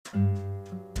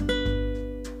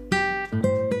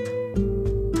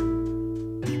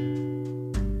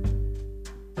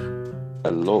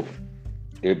Hello,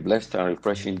 a blessed and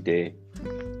refreshing day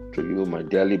to you, my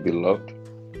dearly beloved.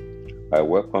 I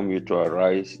welcome you to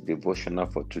Arise Devotional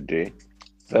for today,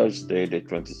 Thursday, the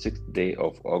 26th day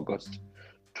of August,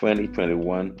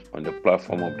 2021, on the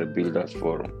platform of the Builders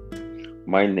Forum.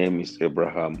 My name is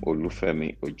Abraham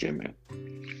Olufemi Ojeme.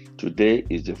 Today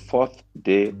is the fourth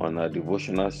day on our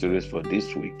devotional series for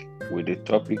this week with the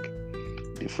topic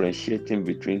Differentiating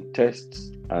between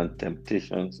tests and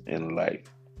temptations in life.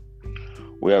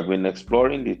 We have been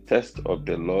exploring the test of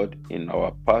the Lord in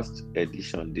our past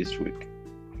edition this week.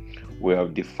 We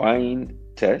have defined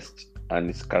test and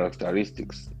its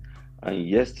characteristics, and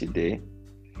yesterday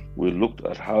we looked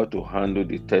at how to handle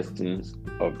the testings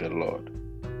of the Lord.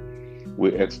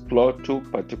 We explored two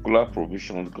particular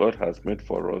provisions God has made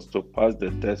for us to pass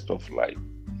the test of life.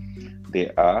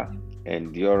 They are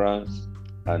endurance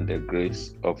and the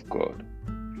grace of God.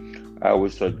 I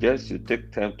would suggest you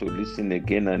take time to listen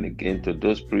again and again to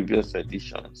those previous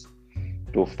editions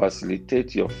to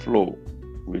facilitate your flow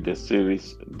with the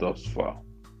series thus far.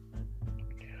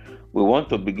 We want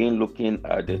to begin looking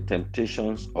at the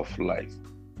temptations of life.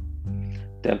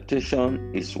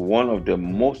 Temptation is one of the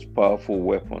most powerful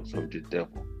weapons of the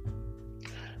devil.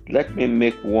 Let me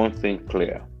make one thing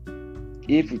clear.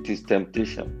 If it is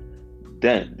temptation,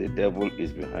 then the devil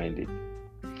is behind it.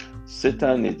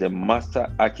 Satan is the master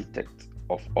architect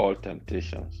of all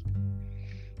temptations.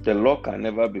 The Lord can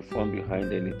never be found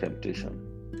behind any temptation.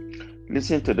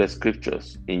 Listen to the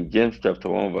scriptures in James chapter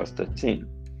 1 verse 13,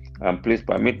 and please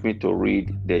permit me to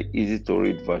read the easy to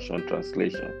read version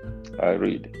translation. I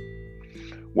read,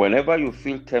 "Whenever you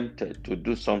feel tempted to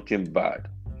do something bad,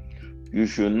 you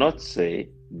should not say,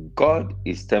 'God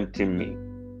is tempting me.'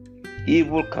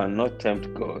 Evil cannot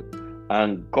tempt God,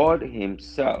 and God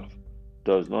himself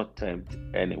does not tempt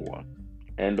anyone."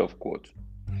 End of quote.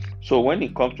 So when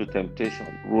it comes to temptation,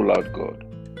 rule out God.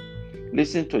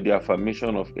 Listen to the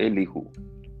affirmation of Elihu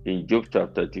in Job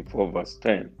chapter 34 verse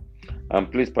 10.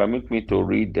 And please permit me to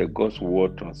read the God's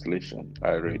Word translation.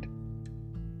 I read,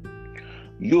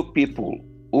 "You people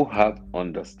who have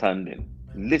understanding,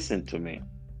 listen to me.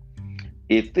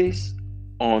 It is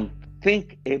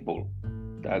unthinkable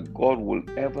that God will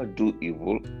ever do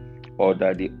evil or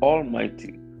that the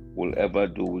Almighty will ever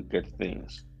do wicked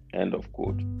things." End of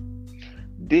quote.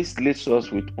 This leaves us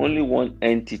with only one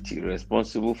entity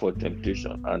responsible for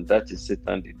temptation, and that is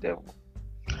Satan the devil.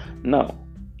 Now,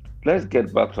 let's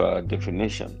get back to our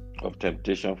definition of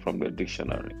temptation from the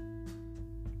dictionary.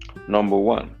 Number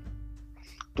one,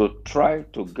 to try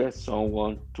to get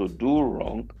someone to do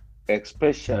wrong,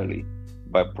 especially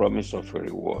by promise of a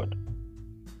reward.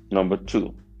 Number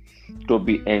two, to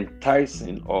be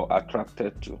enticing or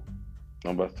attracted to.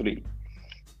 Number three,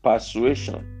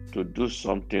 persuasion to do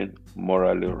something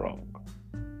morally wrong.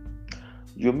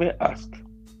 You may ask,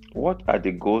 what are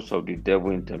the goals of the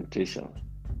devil in temptation?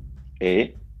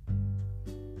 A,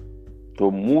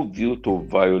 to move you to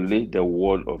violate the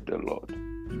word of the Lord.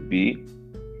 B,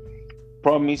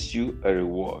 promise you a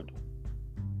reward.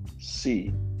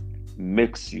 C,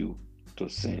 makes you to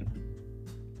sin.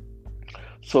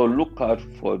 So look out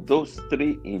for those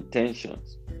three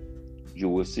intentions. You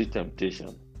will see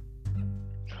temptation.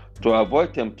 To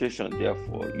avoid temptation,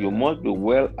 therefore, you must be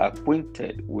well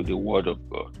acquainted with the Word of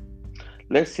God.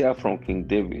 Let's hear from King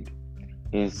David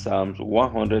in Psalms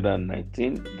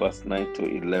 119, verse 9 to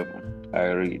 11.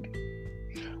 I read,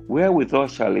 "Wherewithal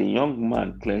shall a young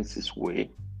man cleanse his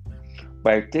way?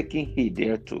 By taking heed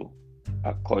thereto,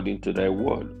 according to thy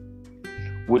word.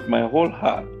 With my whole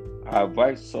heart have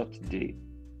I sought thee.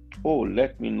 Oh,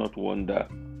 let me not wander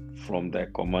from thy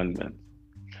commandments.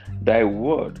 Thy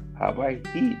word have I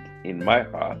hid in my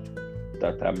heart,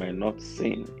 that I may not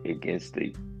sin against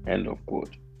thee." End of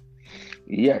quote.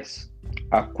 Yes,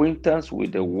 acquaintance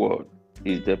with the word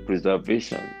is the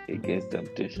preservation against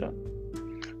temptation.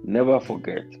 Never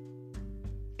forget,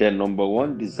 the number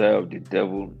one desire of the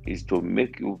devil is to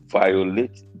make you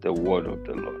violate the word of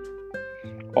the Lord.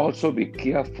 Also be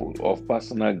careful of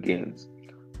personal gains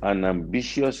and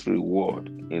ambitious reward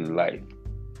in life.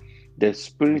 The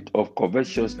spirit of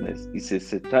covetousness is a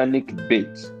satanic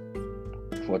bait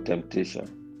for temptation.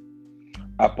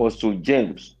 Apostle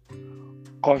James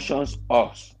cautions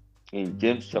us in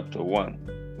James chapter 1,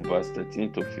 verse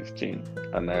 13 to 15,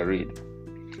 and I read,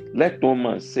 "Let no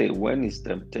man say when he is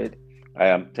tempted, I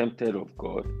am tempted of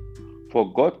God.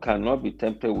 For God cannot be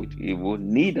tempted with evil,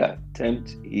 neither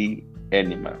tempt he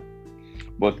any man.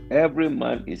 But every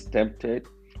man is tempted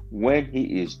when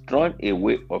he is drawn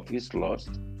away of his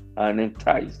lust and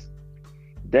enticed.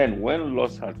 Then when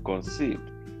lust hath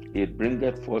conceived, it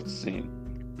bringeth forth sin,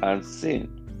 and sin,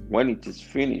 when it is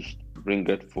finished,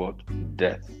 bringeth forth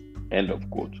death. End of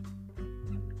quote.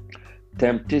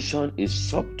 Temptation is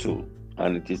subtle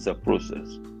and it is a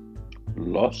process.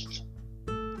 Lust,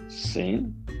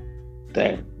 sin,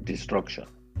 then destruction.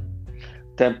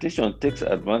 Temptation takes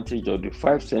advantage of the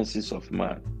five senses of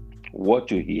man: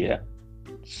 what you hear,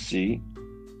 see,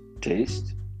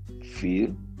 taste,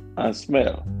 feel, and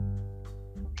smell.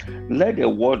 Let the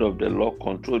word of the Lord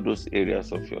control those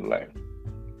areas of your life.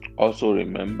 Also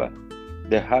remember,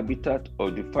 the habitat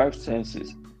of the five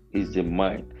senses is the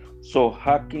mind. So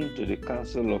hearken to the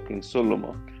counsel of King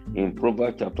Solomon in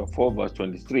Proverbs chapter 4 verse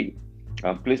 23.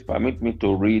 And please permit me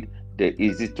to read the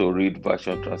easy to read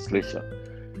version translation.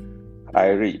 I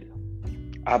read,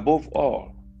 above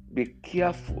all, be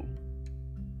careful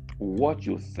what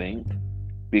you think,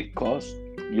 because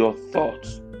your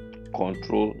thoughts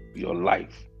control your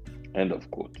life. End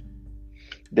of quote.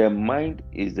 The mind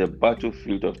is the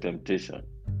battlefield of temptation.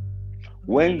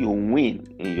 When you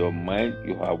win in your mind,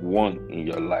 you have won in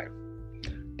your life.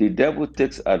 The devil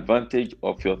takes advantage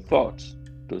of your thoughts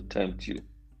to tempt you.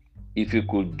 If you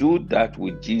could do that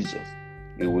with Jesus,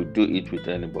 he will do it with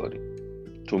anybody.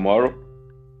 Tomorrow,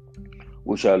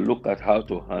 we shall look at how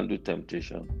to handle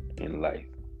temptation in life.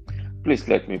 Please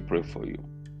let me pray for you.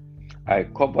 I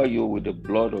cover you with the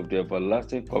blood of the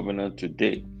everlasting covenant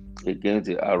today against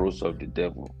the arrows of the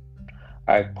devil.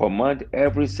 I command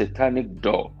every satanic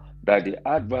door that the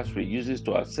adversary uses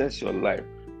to access your life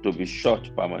to be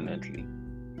shut permanently.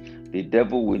 The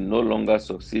devil will no longer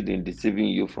succeed in deceiving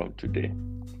you from today.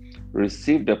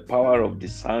 Receive the power of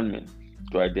discernment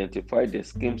to identify the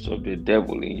schemes of the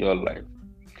devil in your life.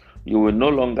 You will no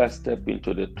longer step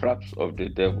into the traps of the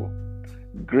devil.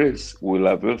 Grace will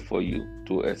avail for you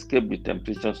to escape the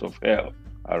temptations of hell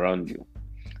around you.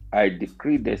 I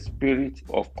decree the spirit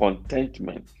of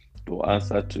contentment to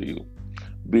answer to you.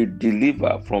 Be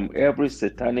delivered from every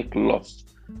satanic lust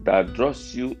that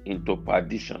draws you into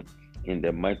perdition in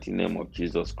the mighty name of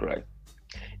Jesus Christ.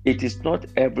 It is not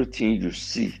everything you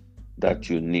see that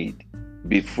you need.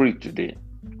 Be free today.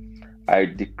 I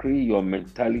decree your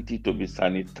mentality to be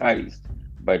sanitized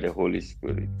by the Holy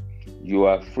Spirit. You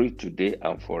are free today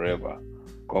and forever.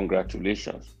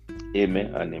 Congratulations.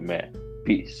 Amen and amen.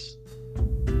 Peace.